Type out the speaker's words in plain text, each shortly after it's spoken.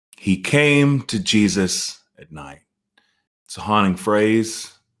He came to Jesus at night. It's a haunting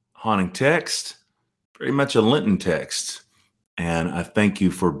phrase, haunting text, very much a Lenten text. And I thank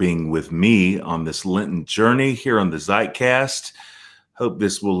you for being with me on this Lenten journey here on the Zeitcast. Hope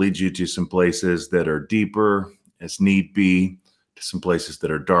this will lead you to some places that are deeper as need be, to some places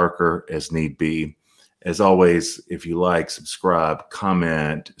that are darker as need be. As always, if you like, subscribe,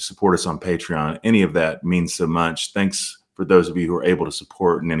 comment, support us on Patreon. Any of that means so much. Thanks for those of you who are able to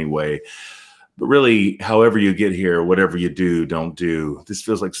support in any way. But really, however you get here, whatever you do, don't do. This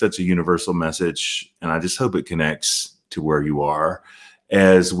feels like such a universal message, and I just hope it connects to where you are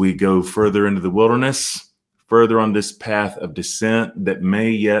as we go further into the wilderness, further on this path of descent that may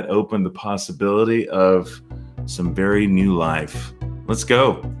yet open the possibility of some very new life. Let's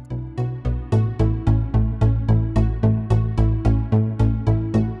go.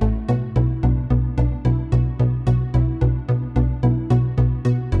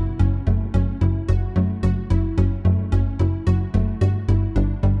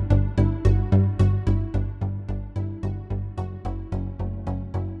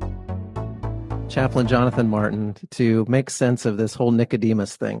 Chaplain Jonathan Martin, to make sense of this whole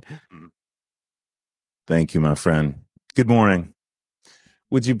Nicodemus thing. Thank you, my friend. Good morning.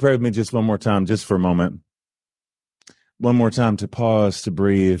 Would you pray with me just one more time, just for a moment? One more time to pause, to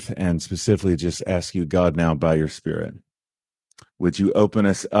breathe, and specifically just ask you, God, now by your Spirit, would you open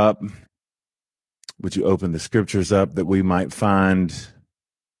us up? Would you open the scriptures up that we might find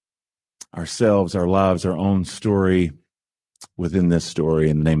ourselves, our lives, our own story within this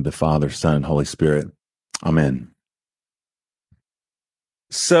story, in the name of the Father, Son, and Holy Spirit. Amen.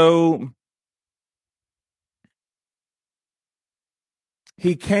 So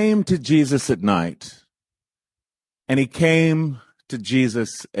he came to Jesus at night, and he came to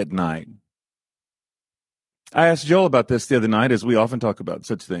Jesus at night. I asked Joel about this the other night, as we often talk about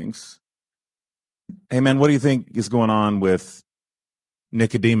such things. Hey, man, what do you think is going on with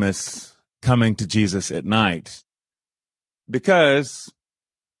Nicodemus coming to Jesus at night? Because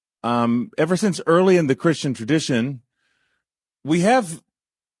ever since early in the Christian tradition, we have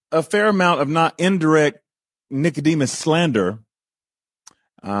a fair amount of not indirect Nicodemus slander,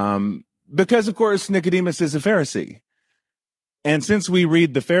 because, of course, Nicodemus is a Pharisee. And since we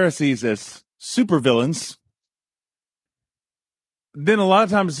read the Pharisees as supervillains, then a lot of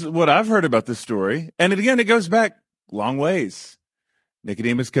times what I've heard about this story, and again, it goes back long ways.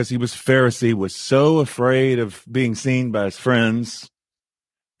 Nicodemus, because he was Pharisee, was so afraid of being seen by his friends.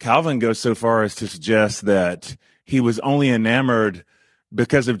 Calvin goes so far as to suggest that he was only enamored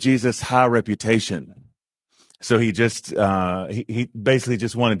because of Jesus' high reputation. So he just, he basically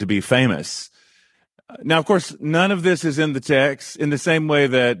just wanted to be famous. Now, of course, none of this is in the text, in the same way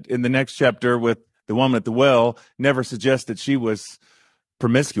that in the next chapter with the woman at the well never suggests that she was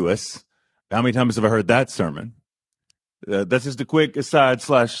promiscuous. How many times have I heard that sermon? That's just a quick aside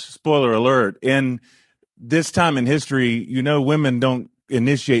 / spoiler alert. In this time in history, women don't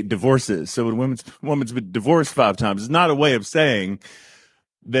initiate divorces. So when woman's been divorced 5 times, it's not a way of saying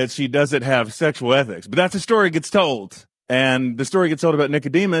that she doesn't have sexual ethics. But that's the story gets told. And the story gets told about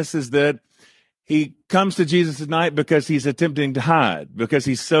Nicodemus is that he comes to Jesus at night because he's attempting to hide, because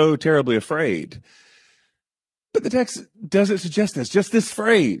he's so terribly afraid. But the text doesn't suggest this, just this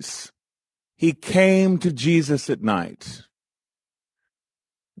phrase. He came to Jesus at night.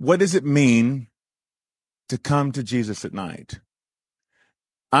 What does it mean to come to Jesus at night?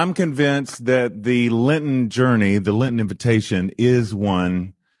 I'm convinced that the Lenten journey, the Lenten invitation, is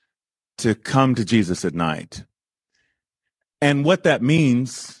one to come to Jesus at night. And what that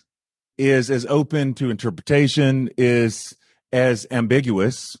means is as open to interpretation, is as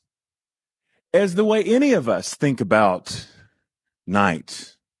ambiguous as the way any of us think about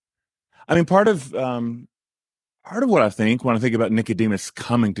night. I mean, part of what I think when I think about Nicodemus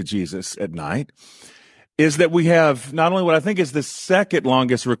coming to Jesus at night is that we have not only what I think is the second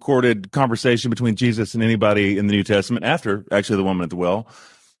longest recorded conversation between Jesus and anybody in the New Testament, after actually the woman at the well,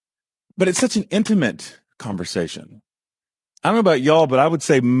 but it's such an intimate conversation. I don't know about y'all, but I would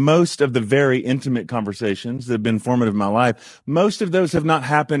say most of the very intimate conversations that have been formative in my life, most of those have not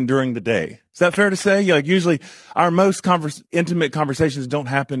happened during the day. Is that fair to say? Like usually our most intimate conversations don't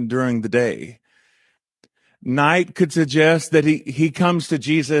happen during the day. Night could suggest that he comes to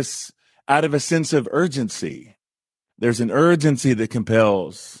Jesus out of a sense of urgency. There's an urgency that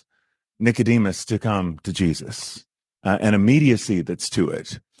compels Nicodemus to come to Jesus, an immediacy that's to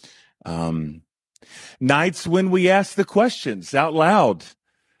it. Nights when we ask the questions out loud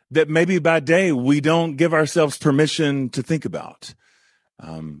that maybe by day we don't give ourselves permission to think about.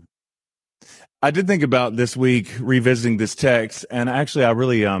 I did think about this week revisiting this text, and actually, I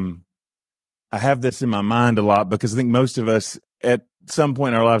really I have this in my mind a lot because I think most of us at some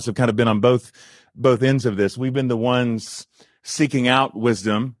point in our lives have kind of been on both ends of this. We've been the ones seeking out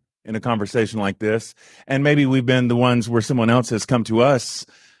wisdom in a conversation like this, and maybe we've been the ones where someone else has come to us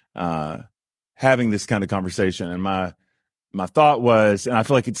having this kind of conversation. And my thought was, and I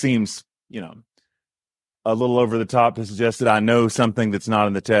feel like it seems, a little over the top to suggest that I know something that's not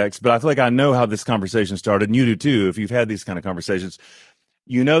in the text, but I feel like I know how this conversation started, and you do too if you've had these kind of conversations.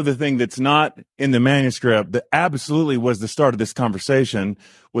 You know, the thing that's not in the manuscript that absolutely was the start of this conversation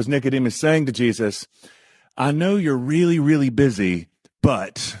was Nicodemus saying to Jesus, I know you're really, really busy,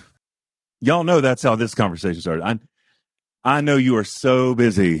 but y'all know that's how this conversation started. I know you are so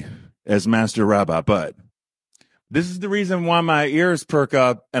busy as Master Rabbi, but this is the reason why my ears perk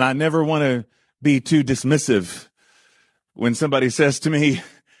up, and I never want to be too dismissive when somebody says to me,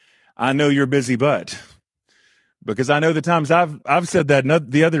 I know you're busy, but, because I know the times I've said that in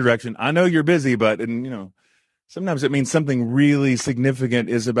the other direction. I know you're busy, but, and sometimes it means something really significant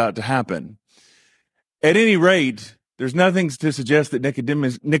is about to happen. At any rate, there's nothing to suggest that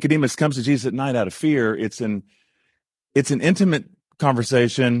Nicodemus comes to Jesus at night out of fear. It's an intimate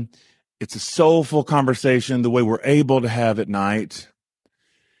conversation. It's a soulful conversation, the way we're able to have at night.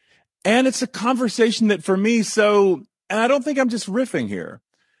 And it's a conversation that for me, and I don't think I'm just riffing here.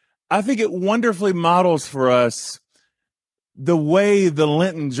 I think it wonderfully models for us the way the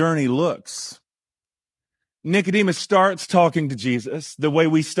Lenten journey looks. Nicodemus starts talking to Jesus the way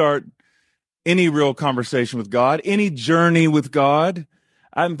we start any real conversation with God, any journey with God.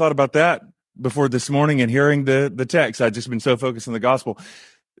 I hadn't thought about that before this morning and hearing the text. I'd just been so focused on the gospel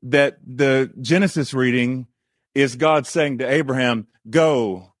that the Genesis reading is God saying to Abraham,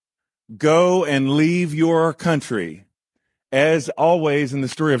 go and leave your country. As always in the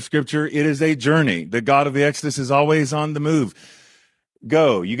story of Scripture, it is a journey. The God of the Exodus is always on the move.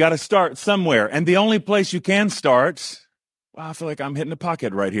 Go. You got to start somewhere. And the only place you can start, I feel like I'm hitting a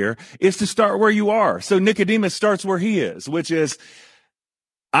pocket right here, is to start where you are. So Nicodemus starts where he is, which is,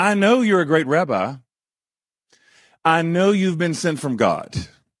 I know you're a great rabbi. I know you've been sent from God.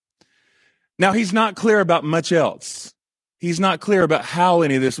 Now, he's not clear about much else. He's not clear about how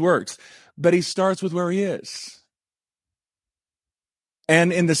any of this works, but he starts with where he is.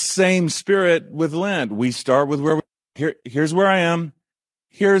 And in the same spirit with Lent, we start with here's where I am.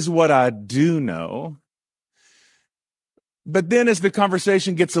 Here's what I do know. But then as the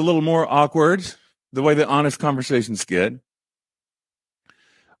conversation gets a little more awkward, the way that honest conversations get,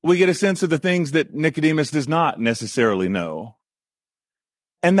 we get a sense of the things that Nicodemus does not necessarily know.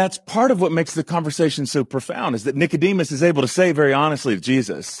 And that's part of what makes the conversation so profound, is that Nicodemus is able to say very honestly to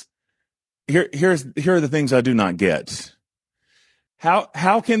Jesus, here are the things I do not get.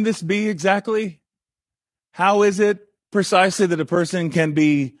 How can this be exactly? How is it precisely that a person can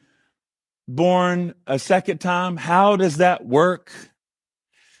be born a second time? How does that work?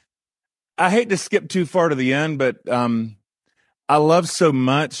 I hate to skip too far to the end, but I love so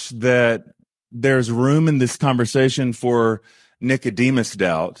much that there's room in this conversation for Nicodemus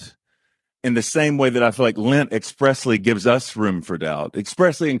doubt, in the same way that I feel like Lent expressly gives us room for doubt,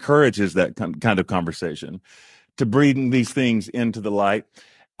 expressly encourages that kind of conversation to bring these things into the light.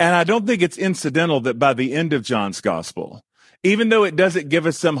 And I don't think it's incidental that by the end of John's gospel, even though it doesn't give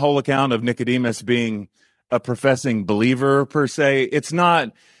us some whole account of Nicodemus being a professing believer per se, it's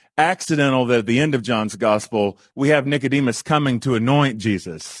not accidental that at the end of John's gospel, we have Nicodemus coming to anoint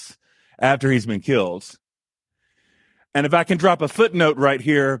Jesus after he's been killed. And if I can drop a footnote right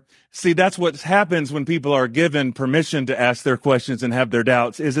here, see, that's what happens when people are given permission to ask their questions and have their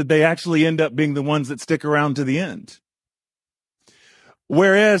doubts, is that they actually end up being the ones that stick around to the end.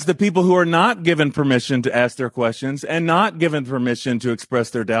 Whereas the people who are not given permission to ask their questions and not given permission to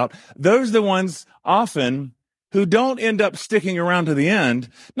express their doubt, those are the ones often who don't end up sticking around to the end,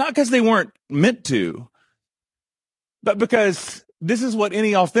 not because they weren't meant to, but because this is what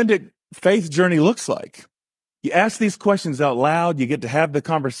any authentic faith journey looks like. You ask these questions out loud, you get to have the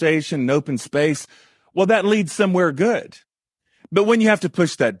conversation in open space. Well, that leads somewhere good. But when you have to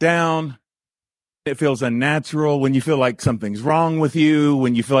push that down, it feels unnatural. When you feel like something's wrong with you,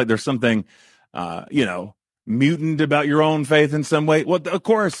 when you feel like there's something, mutant about your own faith in some way. Well, of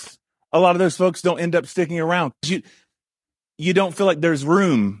course, a lot of those folks don't end up sticking around. You don't feel like there's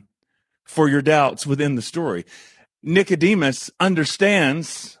room for your doubts within the story. Nicodemus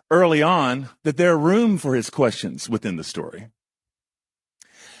understands early on that there's room for his questions within the story.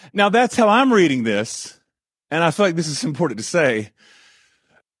 Now, that's how I'm reading this, and I feel like this is important to say,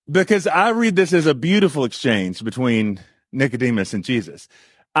 because I read this as a beautiful exchange between Nicodemus and Jesus.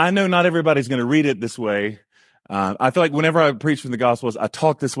 I know not everybody's going to read it this way. I feel like whenever I preach from the Gospels, I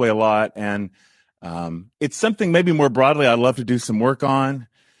talk this way a lot, and it's something maybe more broadly I'd love to do some work on.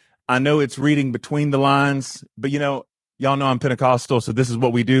 I know it's reading between the lines, but y'all know I'm Pentecostal, so this is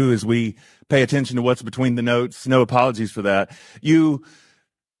what we do: is we pay attention to what's between the notes. No apologies for that.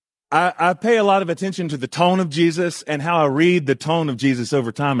 I pay a lot of attention to the tone of Jesus, and how I read the tone of Jesus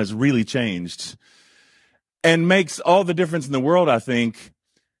over time has really changed and makes all the difference in the world, I think,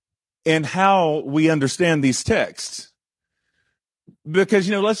 in how we understand these texts. Because,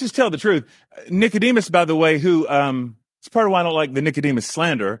 let's just tell the truth. Nicodemus, by the way, who, it's part of why I don't like the Nicodemus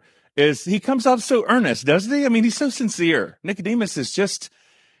slander, is he comes off so earnest, doesn't he? I mean, he's so sincere. Nicodemus is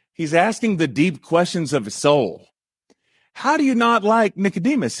he's asking the deep questions of his soul. How do you not like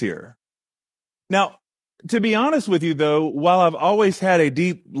Nicodemus here? Now, to be honest with you, though, while I've always had a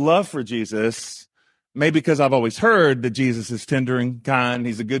deep love for Jesus, maybe because I've always heard that Jesus is tender and kind,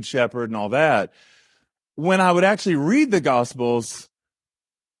 he's a good shepherd and all that, when I would actually read the Gospels,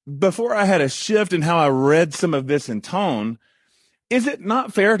 before I had a shift in how I read some of this in tone, is it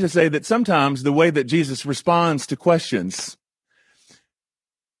not fair to say that sometimes the way that Jesus responds to questions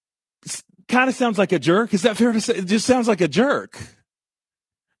kind of sounds like a jerk? Is that fair to say? It just sounds like a jerk. I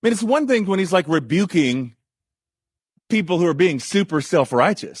mean, it's one thing when he's like rebuking people who are being super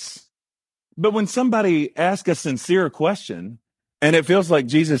self-righteous. But when somebody asks a sincere question and it feels like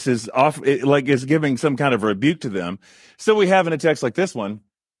Jesus is is giving some kind of rebuke to them. So we have in a text like this one,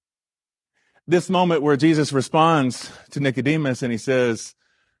 this moment where Jesus responds to Nicodemus and he says,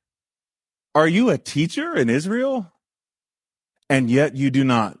 "Are you a teacher in Israel, and yet you do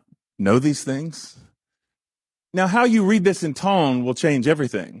not know these things?" Now, how you read this in tone will change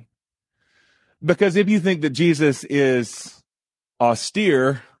everything. Because if you think that Jesus is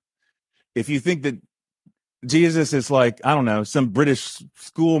austere, if you think that Jesus is like, I don't know, some British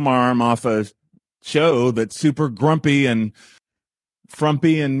schoolmarm off a show that's super grumpy and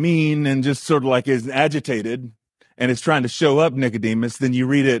frumpy and mean and just sort of like is agitated and is trying to show up Nicodemus, then you're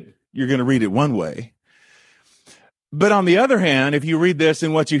going to read it one way. But on the other hand, if you read this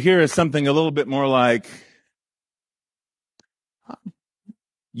and what you hear is something a little bit more like,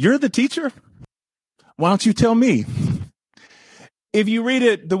 "You're the teacher? Why don't you tell me?" If you read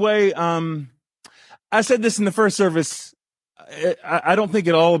it the way, I said this in the first service, I don't think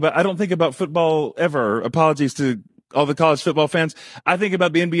about football ever. Apologies to all the college football fans. I think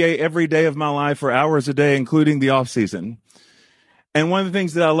about the NBA every day of my life for hours a day, including the off season. And one of the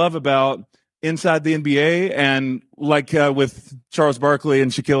things that I love about inside the NBA and with Charles Barkley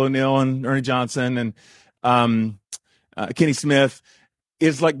and Shaquille O'Neal and Ernie Johnson and Kenny Smith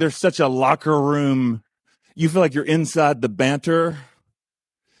is like there's such a locker room. You feel like you're inside the banter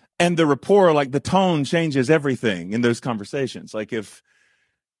and the rapport, like the tone changes everything in those conversations. Like if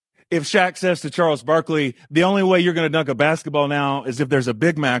Shaq says to Charles Barkley, "The only way you're going to dunk a basketball now is if there's a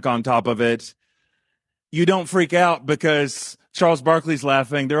Big Mac on top of it," you don't freak out because Charles Barkley's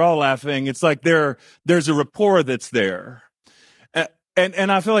laughing. They're all laughing. It's like there's a rapport that's there.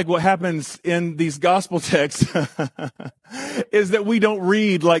 And I feel like what happens in these gospel texts is that we don't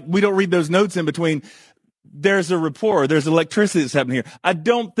read those notes in between. There's a rapport. There's electricity that's happening here. I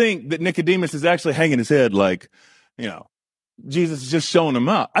don't think that Nicodemus is actually hanging his head like, Jesus is just showing him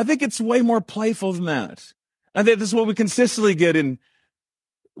up. I think it's way more playful than that. I think this is what we consistently get in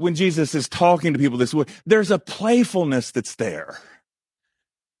when Jesus is talking to people this way. There's a playfulness that's there.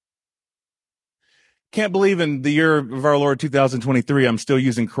 Can't believe in the year of our Lord 2023, I'm still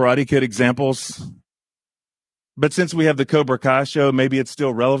using Karate Kid examples. But since we have the Cobra Kai show, maybe it's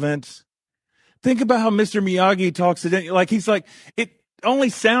still relevant. Think about how Mr. Miyagi talks to he's like, it only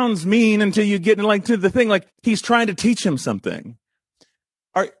sounds mean until you get to the thing. Like he's trying to teach him something.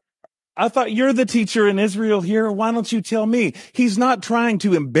 I thought you're the teacher in Israel here. Why don't you tell me? He's not trying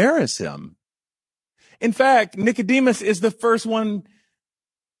to embarrass him. In fact, Nicodemus is the first one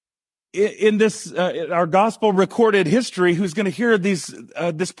in this, our gospel recorded history who's going to hear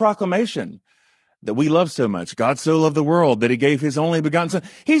this proclamation that we love so much. God so loved the world that he gave his only begotten son.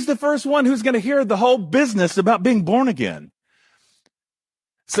 He's the first one who's going to hear the whole business about being born again.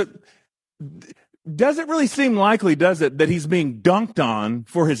 So does it really seem likely, does it, that he's being dunked on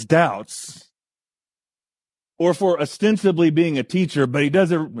for his doubts or for ostensibly being a teacher, but he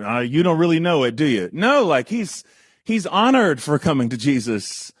doesn't, you don't really know it, do you? No, he's honored for coming to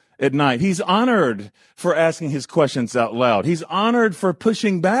Jesus at night. He's honored for asking his questions out loud. He's honored for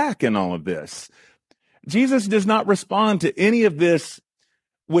pushing back in all of this. Jesus does not respond to any of this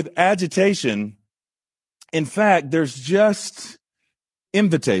with agitation. In fact, there's just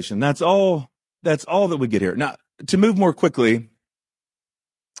invitation. That's all that we get here. Now, to move more quickly,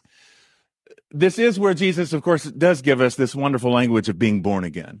 this is where Jesus, of course, does give us this wonderful language of being born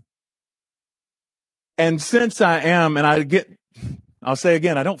again. And since I am, and I'll say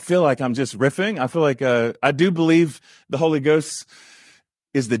again, I don't feel like I'm just riffing. I feel like I do believe the Holy Ghost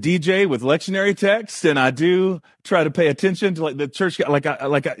is the DJ with lectionary text, and I do try to pay attention to like the church,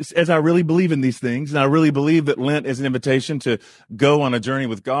 as I really believe in these things, and I really believe that Lent is an invitation to go on a journey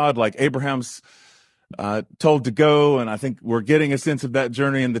with God, like Abraham's told to go, and I think we're getting a sense of that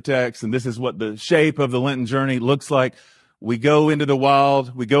journey in the text, and this is what the shape of the Lenten journey looks like. We go into the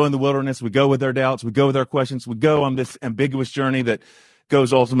wild, we go in the wilderness, we go with our doubts, we go with our questions, we go on this ambiguous journey that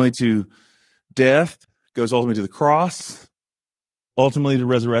goes ultimately to death, goes ultimately to the cross, ultimately to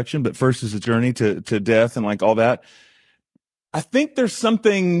resurrection, but first is a journey to death and like all that. I think there's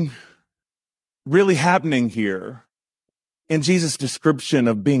something really happening here in Jesus' description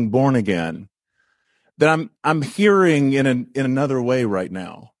of being born again that I'm hearing in another way right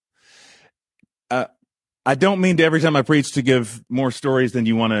now. I don't mean to every time I preach to give more stories than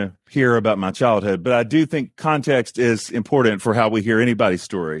you want to hear about my childhood, but I do think context is important for how we hear anybody's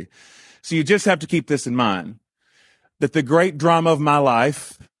story. So you just have to keep this in mind, that the great drama of my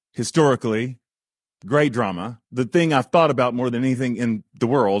life, historically, great drama, the thing I've thought about more than anything in the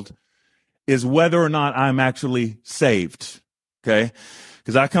world, is whether or not I'm actually saved, okay?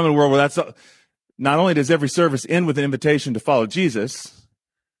 Because I come in a world where not only does every service end with an invitation to follow Jesus,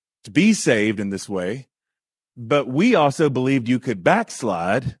 to be saved in this way, but we also believed you could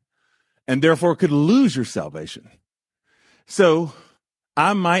backslide and therefore could lose your salvation. So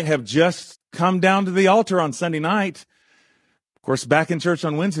I might have just come down to the altar on Sunday night, of course, back in church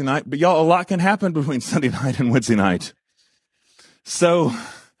on Wednesday night, but y'all, a lot can happen between Sunday night and Wednesday night. So,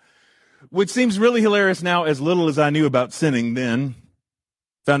 which seems really hilarious now, as little as I knew about sinning then.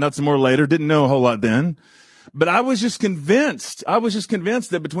 Found out some more later, didn't know a whole lot then. But I was just convinced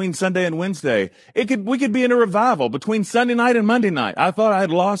that between Sunday and Wednesday, we could be in a revival between Sunday night and Monday night. I thought I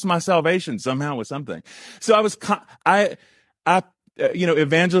had lost my salvation somehow with something. So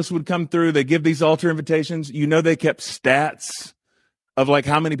evangelists would come through. They give these altar invitations. They kept stats of like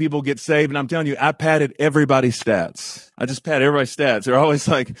how many people get saved. And I'm telling you, I padded everybody's stats. I just padded everybody's stats. They're always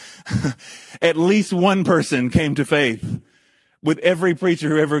like, at least one person came to faith with every preacher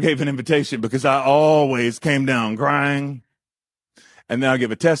who ever gave an invitation, because I always came down crying. And then I'll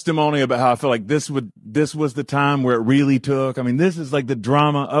give a testimony about how I feel like this was the time where it really took. I mean, this is like the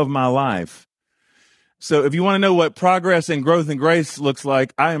drama of my life. So if you want to know what progress and growth and grace looks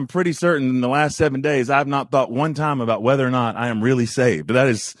like, I am pretty certain in the last 7 days, I've not thought one time about whether or not I am really saved. But that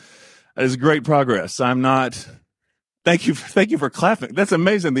is great progress. I'm not. Thank you for clapping. That's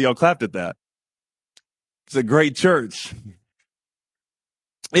amazing that y'all clapped at that. It's a great church.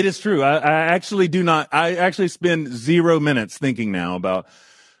 It is true. I actually spend 0 minutes thinking now about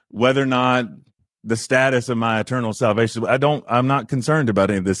whether or not the status of my eternal salvation. I'm not concerned about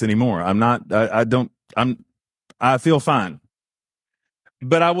any of this anymore. I feel fine.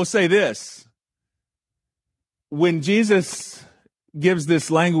 But I will say this. When Jesus gives this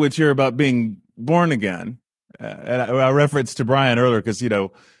language here about being born again, and I referenced to Brian earlier because,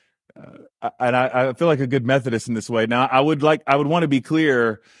 I feel like a good Methodist in this way. Now, I would want to be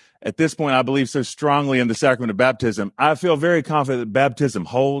clear at this point. I believe so strongly in the sacrament of baptism. I feel very confident that baptism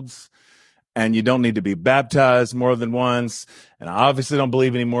holds, and you don't need to be baptized more than once. And I obviously don't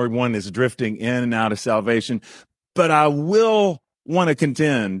believe anymore one is drifting in and out of salvation. But I will want to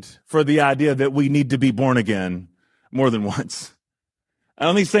contend for the idea that we need to be born again more than once. I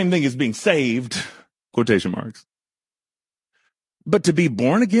don't think the same thing as being saved, quotation marks. But to be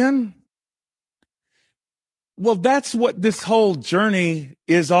born again? Well, that's what this whole journey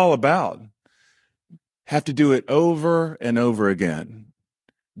is all about. Have to do it over and over again.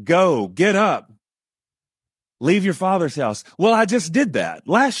 Go, get up, leave your father's house. Well, I just did that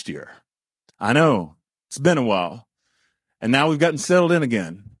last year. I know, it's been a while. And now we've gotten settled in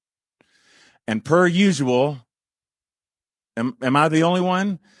again. And per usual, am I the only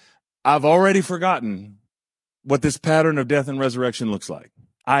one? I've already forgotten what this pattern of death and resurrection looks like.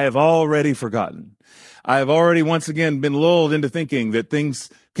 I have already forgotten. I have already once again been lulled into thinking that things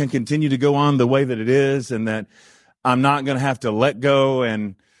can continue to go on the way that it is, and that I'm not going to have to let go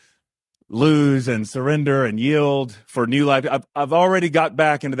and lose and surrender and yield for new life. I've already got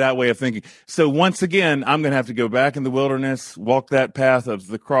back into that way of thinking. So once again, I'm going to have to go back in the wilderness, walk that path of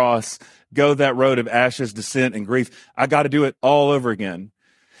the cross, go that road of ashes, descent, and grief. I got to do it all over again.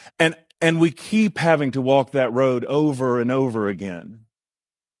 And we keep having to walk that road over and over again.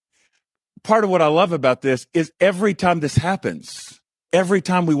 Part of what I love about this is every time this happens, every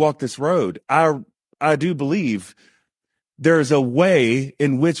time we walk this road, I do believe there's a way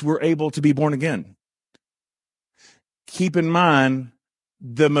in which we're able to be born again. Keep in mind,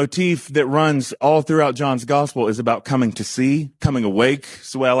 the motif that runs all throughout John's gospel is about coming to see, coming awake.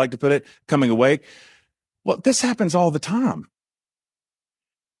 That's the way I like to put it, coming awake. Well, this happens all the time.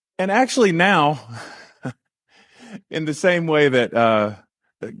 And actually now, in the same way that,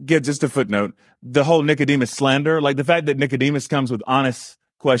 just a footnote, the whole Nicodemus slander, like the fact that Nicodemus comes with honest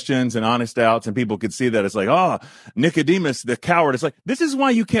questions and honest doubts, and people could see that it's like, oh, Nicodemus, the coward. It's like, this is why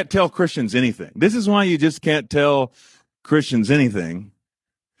you can't tell Christians anything. This is why you just can't tell Christians anything.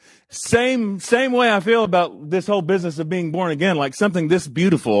 Same way I feel about this whole business of being born again, like something this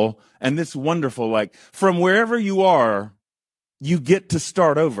beautiful and this wonderful, like from wherever you are, you get to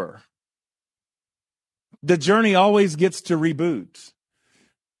start over. The journey always gets to reboot.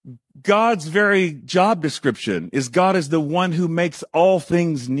 God's very job description is God is the one who makes all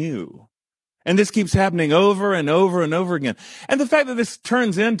things new. And this keeps happening over and over and over again. And the fact that this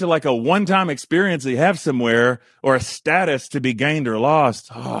turns into like a one-time experience that you have somewhere or a status to be gained or lost,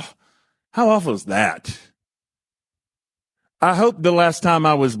 oh, how awful is that? I hope the last time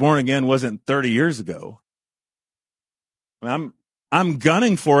I was born again wasn't 30 years ago. I'm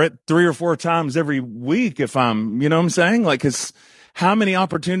gunning for it 3 or 4 times every week if I'm, you know what I'm saying? Like, 'cause how many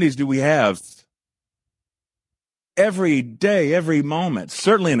opportunities do we have every day, every moment,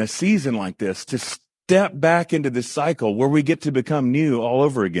 certainly in a season like this, to step back into this cycle where we get to become new all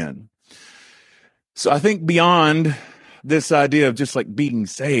over again? So I think beyond this idea of just like being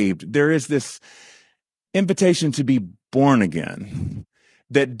saved, there is this invitation to be born again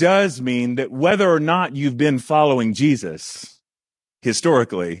that does mean that whether or not you've been following Jesus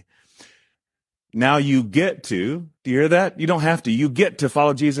historically, now you get to, do you hear that? You don't have to. You get to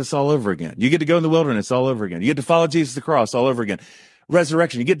follow Jesus all over again. You get to go in the wilderness all over again. You get to follow Jesus the cross all over again.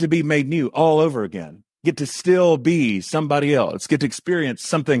 Resurrection, you get to be made new all over again. You get to still be somebody else. Get to experience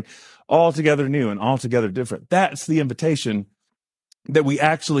something altogether new and altogether different. That's the invitation that we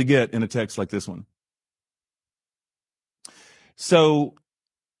actually get in a text like this one. So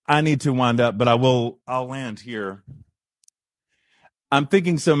I need to wind up, but I'll land here. I'm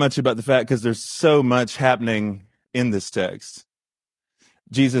thinking so much about the fact because there's so much happening in this text.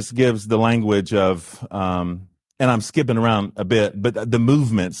 Jesus gives the language of, and I'm skipping around a bit, but the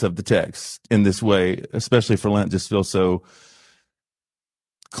movements of the text in this way, especially for Lent, just feel so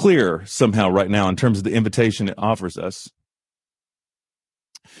clear somehow right now in terms of the invitation it offers us.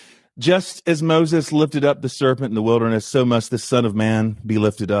 Just as Moses lifted up the serpent in the wilderness, so must the Son of Man be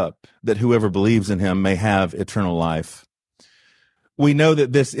lifted up, that whoever believes in him may have eternal life. We know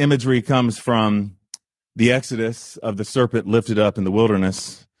that this imagery comes from the Exodus of the serpent lifted up in the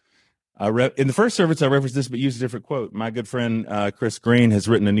wilderness. In the first service, I referenced this, but used a different quote. My good friend Chris Green has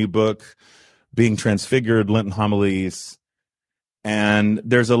written a new book, Being Transfigured, Lenten Homilies. And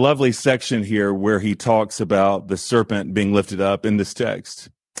there's a lovely section here where he talks about the serpent being lifted up in this text.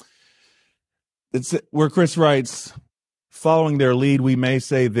 It's where Chris writes, following their lead, we may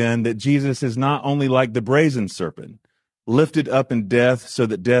say then that Jesus is not only like the brazen serpent, lifted up in death so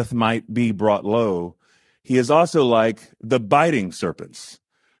that death might be brought low. He is also like the biting serpents,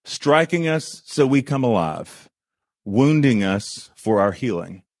 striking us so we come alive, wounding us for our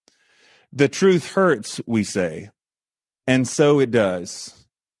healing. The truth hurts, we say, and so it does,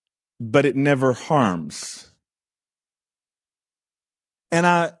 but it never harms. And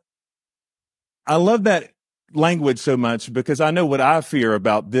I love that language so much because I know what I fear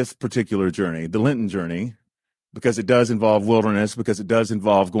about this particular journey, the Lenten journey, because it does involve wilderness, because it does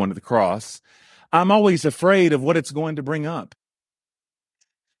involve going to the cross. I'm always afraid of what it's going to bring up.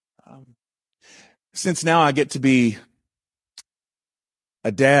 Since now I get to be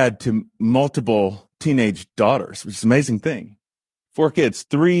a dad to multiple teenage daughters, which is an amazing thing. 4 kids,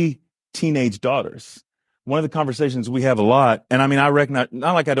 3 teenage daughters. One of the conversations we have a lot, and I mean, I recognize,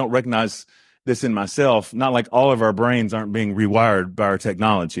 not like I don't recognize this in myself, not like all of our brains aren't being rewired by our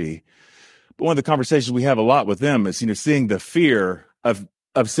technology. But one of the conversations we have a lot with them is, seeing the fear of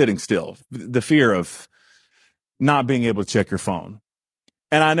sitting still, the fear of not being able to check your phone.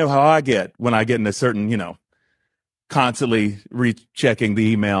 And I know how I get when I get in a certain, constantly rechecking the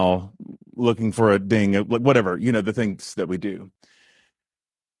email, looking for a ding, whatever, the things that we do.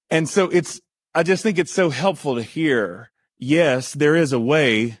 And so I just think it's so helpful to hear, yes, there is a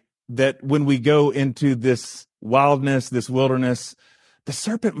way that when we go into this wildness, this wilderness, the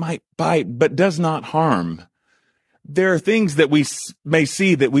serpent might bite, but does not harm. There are things that we may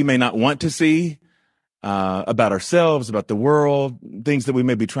see that we may not want to see about ourselves, about the world, things that we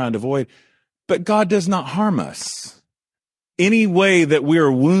may be trying to avoid, but God does not harm us. any way that we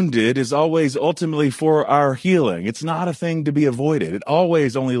are wounded is always ultimately for our healing. It's not a thing to be avoided. It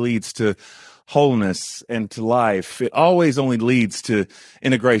always only leads to wholeness and to life. It always only leads to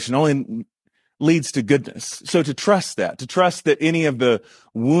integration, only leads to goodness. So to trust that any of the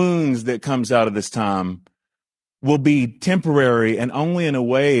wounds that comes out of this time will be temporary and only in a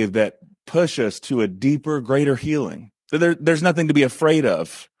way that push us to a deeper, greater healing. There's nothing to be afraid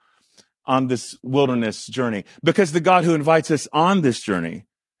of on this wilderness journey, because the God who invites us on this journey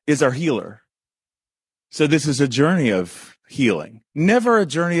is our healer. So this is a journey of healing,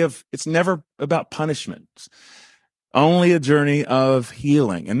 it's never about punishment, only a journey of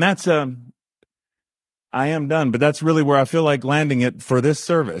healing. And that's, I am done, but that's really where I feel like landing it for this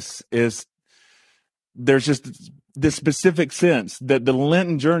service is there's just this specific sense that the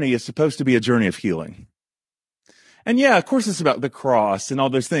Lenten journey is supposed to be a journey of healing. And yeah, of course it's about the cross and all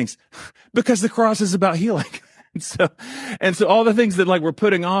those things, because the cross is about healing. And so all the things that like we're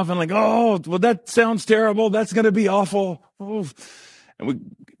putting off and like, oh, well, that sounds terrible. That's going to be awful. Oh. And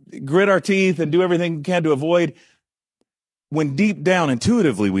we grit our teeth and do everything we can to avoid, when deep down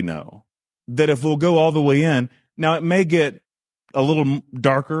intuitively we know that if we'll go all the way in, now it may get a little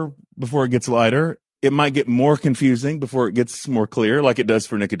darker before it gets lighter. It might get more confusing before it gets more clear, like it does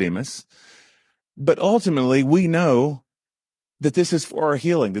for Nicodemus. But ultimately, we know that this is for our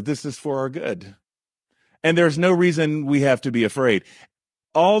healing, that this is for our good. And there's no reason we have to be afraid.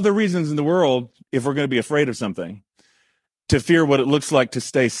 All the reasons in the world, if we're going to be afraid of something, to fear what it looks like to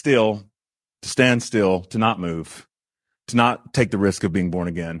stay still, to stand still, to not move, to not take the risk of being born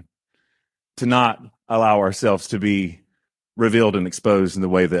again, to not allow ourselves to be revealed and exposed in the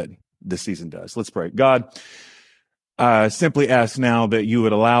way that this season does. Let's pray. God, simply ask now that you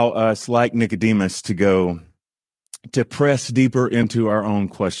would allow us, like Nicodemus, to press deeper into our own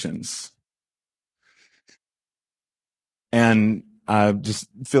questions. And I just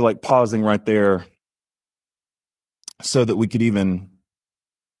feel like pausing right there so that we could even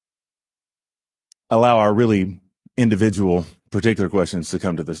allow our really individual, particular questions to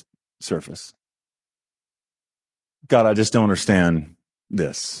come to the surface. God, I just don't understand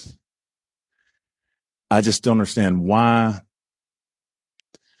this. I just don't understand why.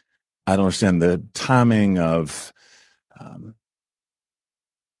 I don't understand the timing of,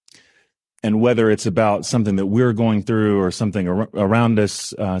 and whether it's about something that we're going through or something around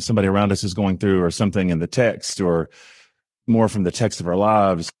us, somebody around us is going through, or something in the text, or more from the text of our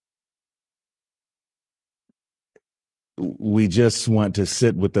lives. We just want to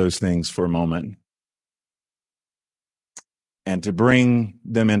sit with those things for a moment and to bring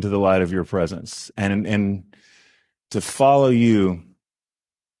them into the light of your presence, and to follow you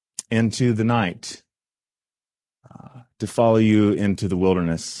into the night, to follow you into the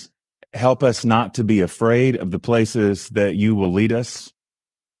wilderness. Help us not to be afraid of the places that you will lead us.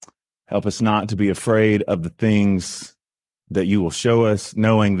 Help us not to be afraid of the things that you will show us,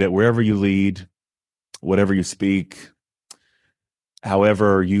 knowing that wherever you lead, whatever you speak,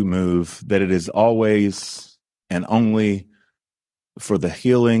 however you move, that it is always and only for the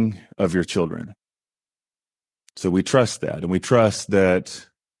healing of your children. So we trust that, and we trust that,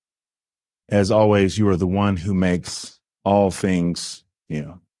 as always, you are the one who makes all things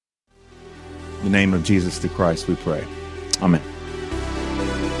new. In the name of Jesus the Christ, we pray. Amen.